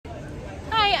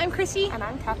I'm Krissie. And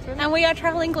I'm Catherine. And we are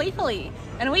travelling gleefully.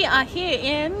 And we are here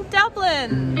in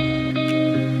Dublin.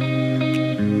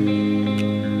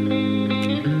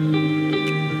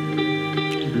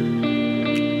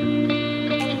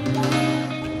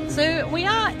 So we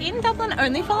are in Dublin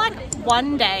only for like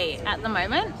one day at the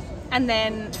moment. And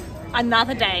then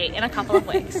another day in a couple of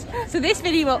weeks. So this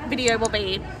video will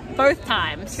be both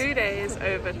times. 2 days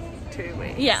over 2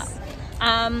 weeks. Yeah.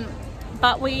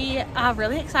 But we are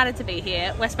really excited to be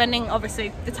here. We're spending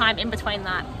obviously the time in between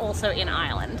that also in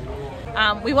Ireland.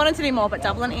 We wanted to do more, but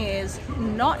Dublin is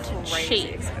not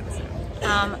cheap.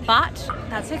 But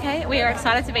that's okay. We are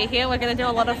excited to be here. We're going to do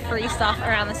a lot of free stuff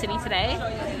around the city today.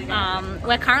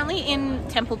 We're currently in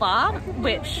Temple Bar,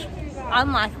 which,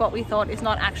 unlike what we thought, is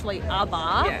not actually a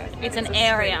bar. Yeah, it's an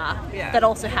area that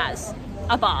also has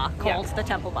a bar called the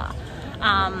Temple Bar.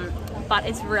 But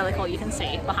it's really cool. You can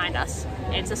see behind us.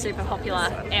 It's a super popular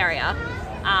area.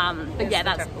 But yeah,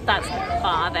 that's the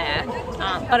bar there.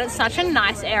 But it's such a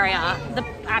nice area. The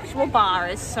actual bar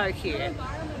is so cute.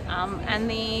 And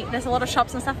there's a lot of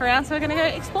shops and stuff around, so we're going to go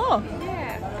explore.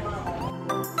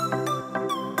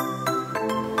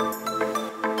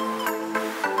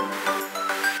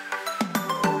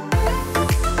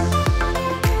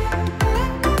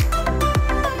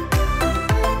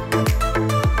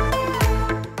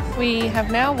 We have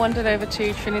now wandered over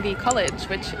to Trinity College,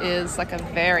 which is like a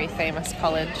very famous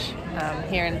college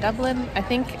here in Dublin. I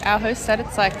think our host said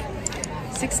it's like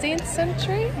 16th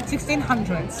century?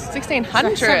 1600s. 1600s.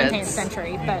 17th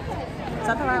century, but is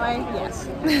that the right way? Yes.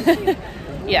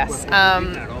 Yes.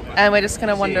 And we're just going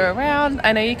to wander around.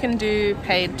 I know you can do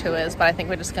paid tours, but I think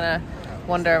we're just going to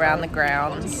wander around the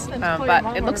grounds.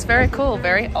 But it looks very cool,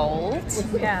 very old.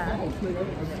 Yeah.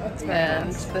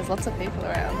 And there's lots of people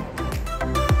around.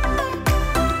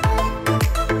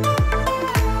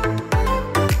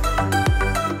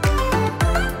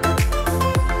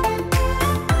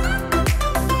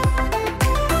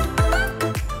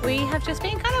 Just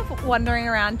been kind of wandering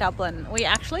around Dublin. We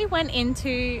actually went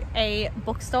into a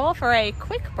bookstore for a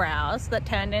quick browse that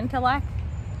turned into like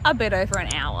a bit over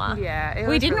an hour. Yeah.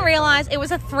 We didn't realise it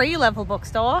was a 3-level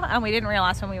bookstore, and we didn't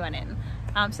realise when we went in.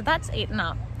 So that's eaten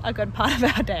up a good part of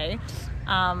our day.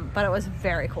 But it was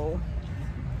very cool.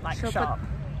 Like shop.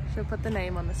 She'll put the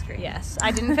name on the screen. Yes,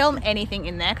 I didn't film anything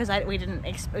in there because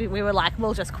we were like,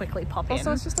 we'll just quickly pop in.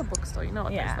 Also, it's just a bookstore. You know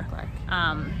what those look like.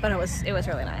 But it was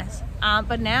really nice.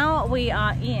 But now we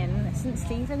are in St.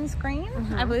 Stephen's Green,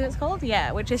 I believe it's called.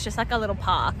 Yeah, which is just like a little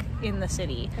park in the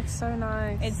city. It's so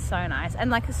nice. It's so nice,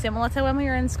 and like similar to when we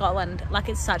were in Scotland. Like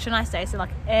it's such a nice day. So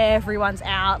like everyone's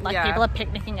out. Like people are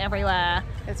picnicking everywhere.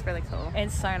 It's really cool.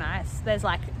 It's so nice. There's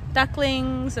like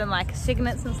ducklings and like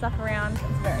cygnets and stuff around.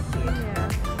 It's very cute. Yeah.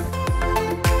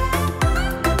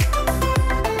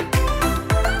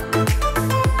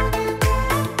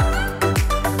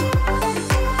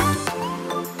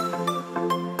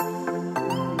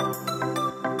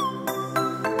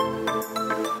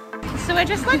 So we're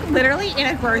just like literally in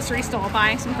a grocery store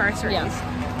buying some groceries.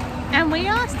 And we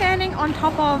are standing on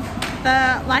top of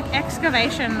the like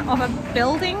excavation of a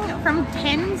building from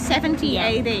 1070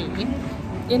 AD.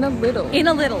 In a little.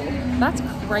 That's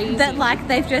crazy. That like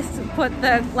they've just put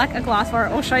the like a glass for it.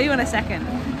 I'll show you in a second.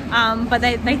 But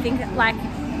they think like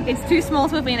it's too small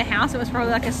to have been a house. It was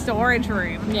probably like a storage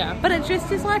room. Yeah. But it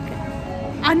just is like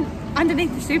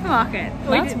underneath the supermarket.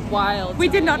 That's wild. We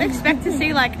did not expect to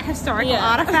see like historical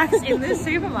artifacts in the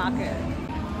supermarket.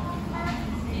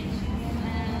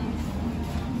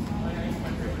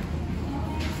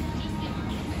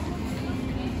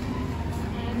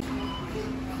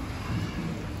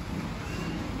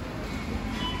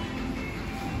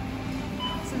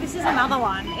 So this is another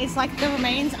one. It's like the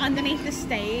remains underneath the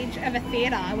stage of a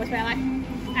theatre, was where like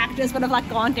actors would have like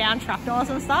gone down trapdoors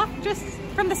and stuff, just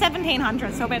from the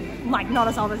 1700s, so a bit like not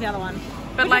as old as the other one.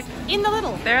 But like in the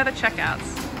little. There are the checkouts,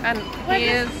 and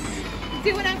here's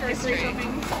doing our grocery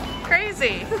shopping.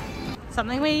 Crazy.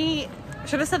 Something we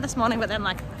should have said this morning, but then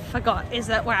like forgot, is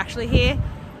that we're actually here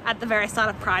at the very start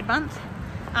of Pride Month,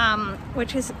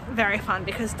 which is very fun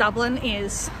because Dublin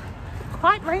is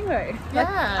quite rainbow. Yeah.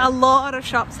 Like, a lot of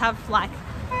shops have like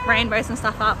rainbows and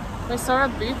stuff up. We saw a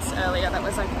Boots earlier that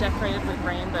was like decorated with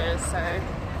rainbows, so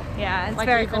yeah, it's like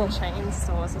very even cool. chain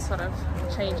stores are sort of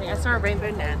changing. I saw a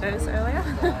rainbow Nando's earlier.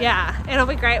 Yeah, it'll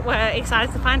be great. We're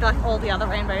excited to find like all the other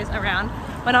rainbows around.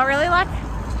 We're not really like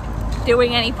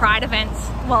doing any Pride events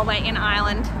while we're in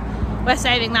Ireland. We're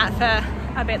saving that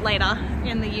for a bit later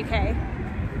in the UK.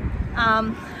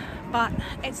 But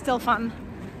it's still fun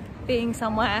being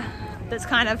somewhere that's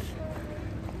kind of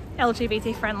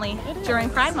LGBT friendly during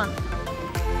Pride Month.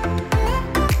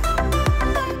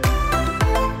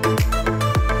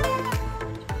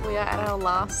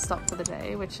 last stop for the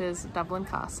day, which is Dublin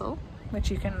Castle. Which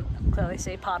you can clearly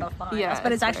see part of behind us.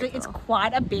 But it's actually, cool. it's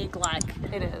quite a big, like,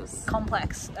 it is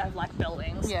complex of like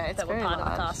buildings it's that were part of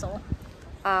the castle.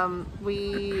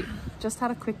 We just had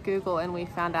a quick Google and we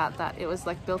found out that it was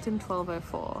like built in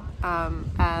 1204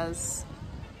 as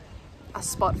a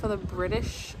spot for the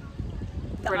British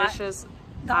Irish's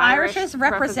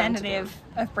representative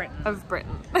of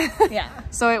Britain. Yeah.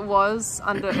 So it was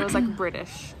like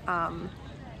British,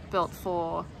 built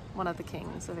for one of the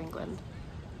kings of England.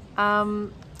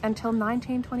 Until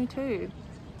 1922.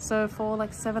 So for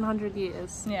like 700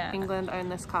 years, England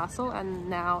owned this castle, and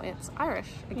now it's Irish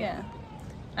again. Yeah.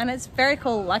 And it's very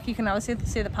cool. Like, you can obviously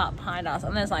see the part behind us,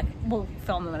 and there's like, we'll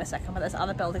film them in a second, but there's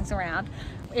other buildings around.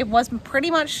 It was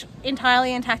pretty much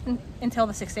entirely intact until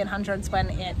the 1600s when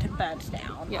it burnt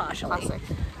down partially.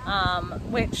 Classic.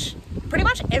 Which pretty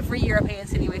much every European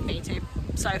city we've been to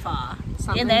so far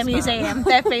in their museum,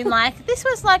 they've been like, this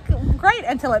was like great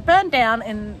until it burned down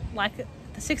in like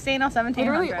the 16 or 1700s.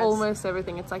 Literally almost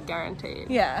everything, it's like guaranteed.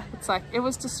 Yeah. It's like, it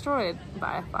was destroyed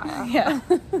by a fire. Yeah.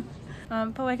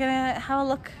 But we're gonna have a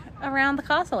look around the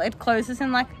castle. It closes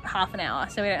in like half an hour,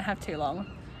 so we don't have too long.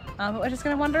 But we're just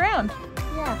gonna wander around.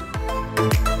 Yeah.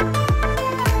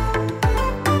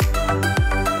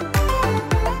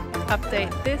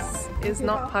 Update, this is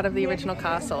not part of the original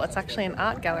castle. It's actually an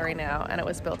art gallery now, and it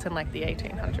was built in like the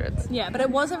 1800s. Yeah, but it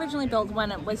was originally built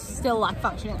when it was still like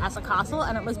functioning as a castle,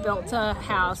 and it was built to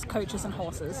house coaches and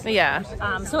horses. Yeah.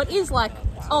 So it is like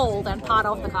old and part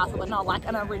of the castle, but not like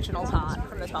an original part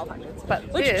from the 1200s.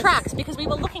 But which tracks, because we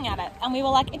were looking at it and we were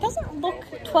like, it doesn't look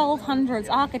 1200s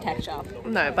architecture.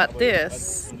 No, but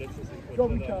this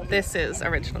is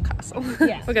original castle.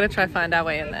 Yeah. We're gonna try to find our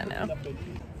way in there now.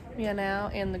 We are now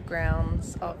in the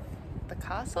grounds of the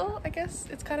castle, I guess.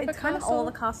 It's kind of a castle. Kind of all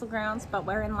the castle grounds, but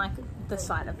we're in like the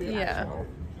site of the actual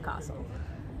castle.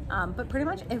 But pretty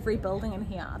much every building in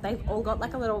here, they've all got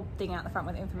like a little thing out the front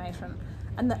with information.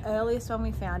 And the earliest one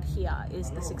we found here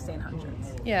is the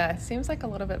 1600s. Yeah, it seems like a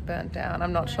lot of it burnt down.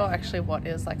 I'm not sure actually what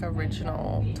is like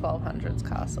original 1200s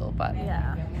castle, but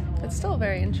yeah, it's still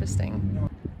very interesting.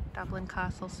 Dublin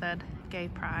Castle said gay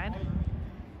pride,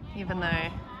 even though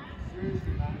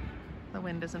the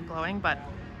wind isn't blowing, but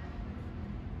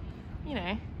you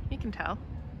know, you can tell.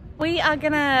 We are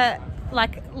gonna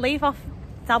like leave off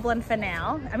Dublin for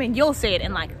now. I mean, you'll see it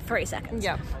in like 3 seconds.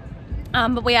 Yep.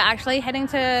 But we are actually heading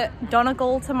to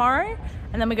Donegal tomorrow,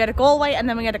 and then we go to Galway, and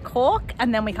then we go to Cork,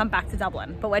 and then we come back to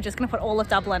Dublin. But we're just going to put all of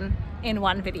Dublin in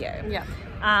one video. Yeah.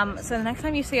 So the next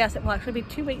time you see us, it will actually be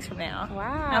 2 weeks from now.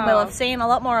 Wow. And we'll have seen a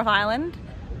lot more of Ireland,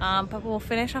 but we'll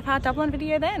finish off our Dublin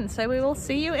video then. So we will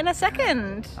see you in a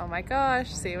second. Oh my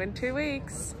gosh, see you in 2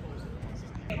 weeks.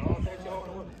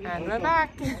 And we're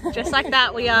back. Just like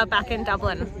that, we are back in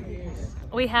Dublin.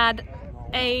 We had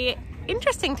a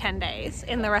interesting 10 days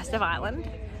in the rest of Ireland,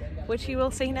 which you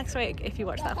will see next week if you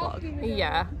watch that vlog.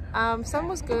 Yeah, some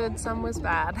was good, some was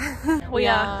bad. We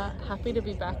are happy to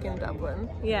be back in Dublin.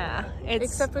 Yeah,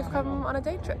 except we've come on a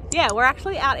day trip. Yeah, we're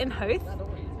actually out in Howth,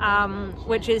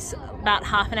 which is about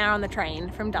half an hour on the train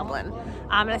from Dublin,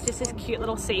 and it's just this cute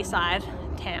little seaside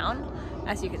town,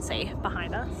 as you can see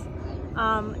behind us.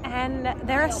 And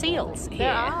there are seals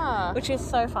here, which is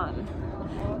so fun.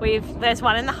 There's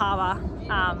one in the harbour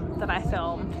that I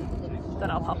filmed that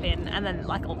I'll pop in, and then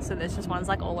like also there's just ones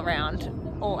like all around,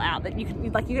 all out that you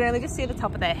can only just see the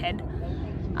top of their head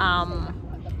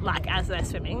like as they're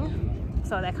swimming,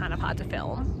 so they're kind of hard to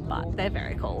film, but they're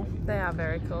very cool. They are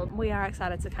very cool. We are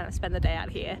excited to kind of spend the day out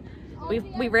here.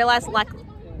 We realized like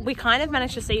we kind of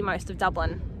managed to see most of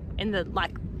Dublin in the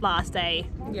like last day,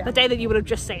 the day that you would have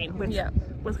just seen, which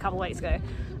was a couple of weeks ago.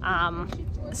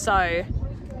 So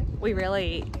we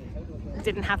really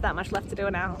didn't have that much left to do,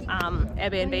 and our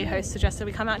Airbnb host suggested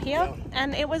we come out here,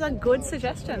 and it was a good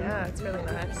suggestion. Yeah, it's really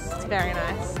nice. It's very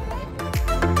nice.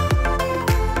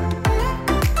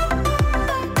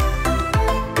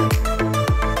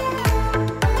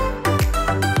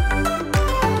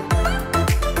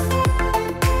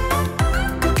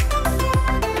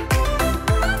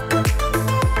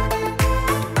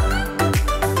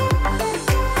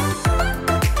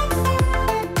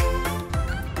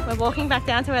 Walking back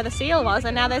down to where the seal was,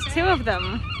 and now there's 2 of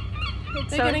them. They're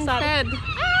so getting fed.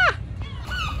 Ah!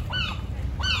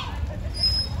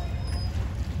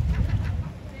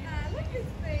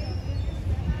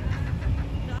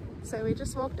 So we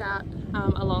just walked out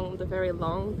along the very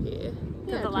long pier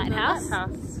to the lighthouse,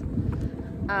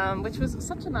 which was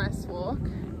such a nice walk.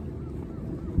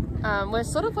 We're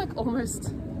sort of like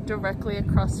almost directly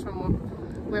across from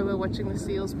where we were watching the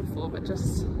seals before, but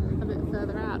just a bit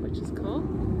further out, which is cool.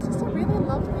 It's just a really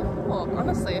lovely walk.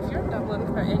 Honestly, if you're in Dublin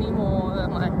for any more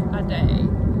than like a day,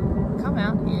 come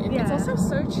out here. Yeah. It's also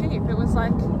so cheap. It was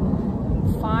like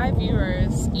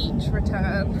 €5 each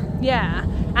return. Yeah,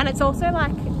 and it's also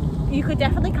like, you could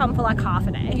definitely come for like half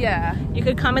a day. Yeah. You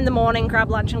could come in the morning, grab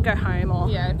lunch and go home, or...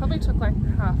 Yeah, it probably took like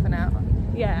half an hour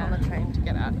Yeah. on the train to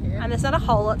get out here. And there's not a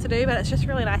whole lot to do, but it's just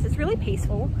really nice. It's really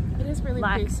peaceful. It is really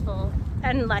like, peaceful.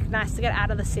 And like nice to get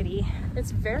out of the city.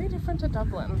 It's very different to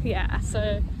Dublin. Yeah.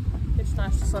 So it's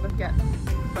nice to sort of get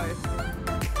both.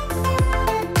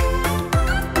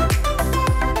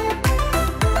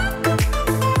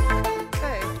 So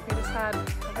we just had a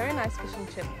very nice fish and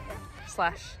chip /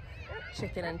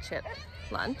 chicken and chip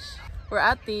lunch. We're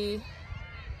at the,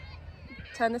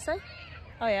 turn this way?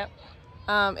 Oh yeah.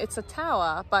 It's a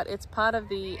tower, but it's part of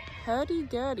the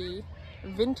Hurdy-Gurdy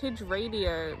Vintage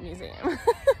Radio Museum.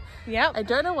 Yep. I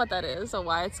don't know what that is or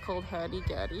why it's called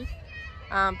Hurdy-Gurdy,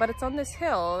 but it's on this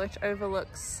hill which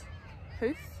overlooks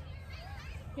Howth.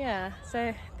 Yeah,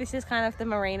 so this is kind of the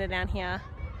marina down here.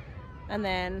 And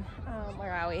then,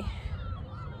 where are we?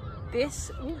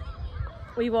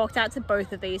 We walked out to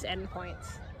both of these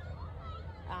endpoints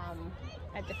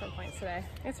at different points today.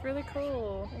 It's really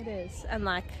cool. It is. And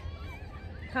like,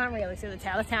 can't really see the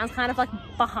town. The town's kind of like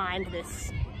behind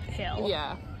this hill.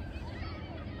 Yeah.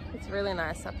 It's really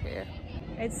nice up here.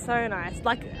 It's so nice.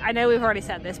 Like, I know we've already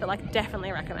said this, but like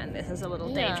definitely recommend this as a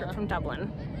little day trip from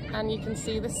Dublin. And you can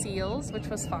see the seals, which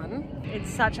was fun. It's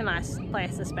such a nice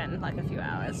place to spend like a few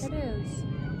hours. It is.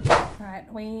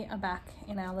 Alright, we are back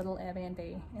in our little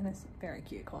Airbnb in this very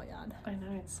cute courtyard. I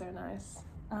know, it's so nice.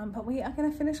 But we are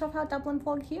going to finish off our Dublin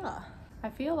vlog here. I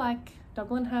feel like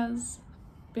Dublin has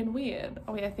been weird.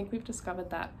 I think we've discovered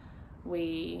that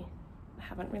we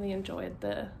haven't really enjoyed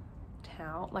the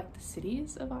town, like the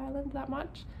cities of Ireland that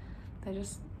much. They're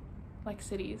just like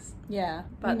cities. Yeah,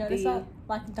 but we noticed that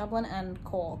like Dublin and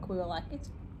Cork, we were like, it's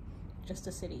just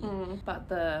a city. But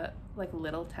the like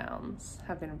little towns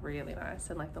have been really nice,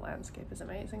 and like the landscape is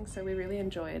amazing. So we really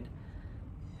enjoyed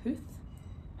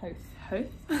Howth.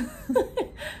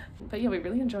 But yeah, we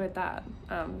really enjoyed that.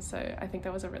 So I think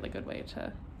that was a really good way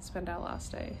to spend our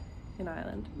last day in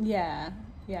Ireland. Yeah,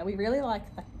 we really like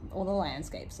all the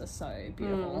landscapes are so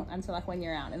beautiful, and so like when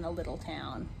you're out in a little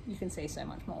town, you can see so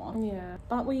much more. Yeah.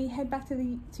 But we head back to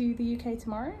the UK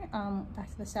tomorrow, back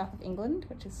to the south of England,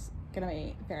 which is going to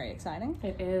be very exciting.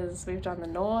 It is. We've done the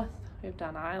north, we've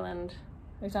done Ireland,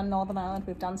 we've done Northern Ireland,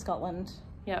 we've done Scotland.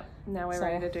 Yep. Now we're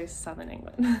ready to do southern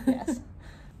England. Yes.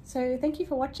 So thank you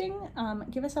for watching.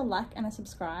 Give us a like and a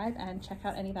subscribe, and check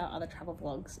out any of our other travel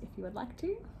vlogs if you would like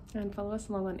to. And follow us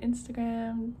along on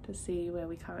Instagram to see where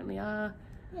we currently are.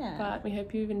 Yeah. But we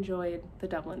hope you've enjoyed the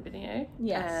Dublin video.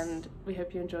 Yes. And we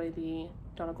hope you enjoy the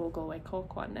Donegal, Galway,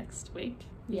 Cork one next week.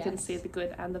 You can see the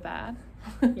good and the bad.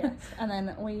 Yes. And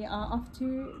then we are off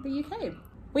to the UK.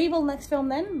 We will next film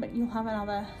then, but you'll have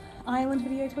another Ireland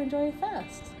video to enjoy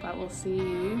first. But we'll see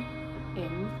you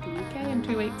in the UK in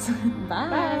 2 weeks. Bye.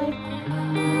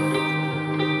 Bye.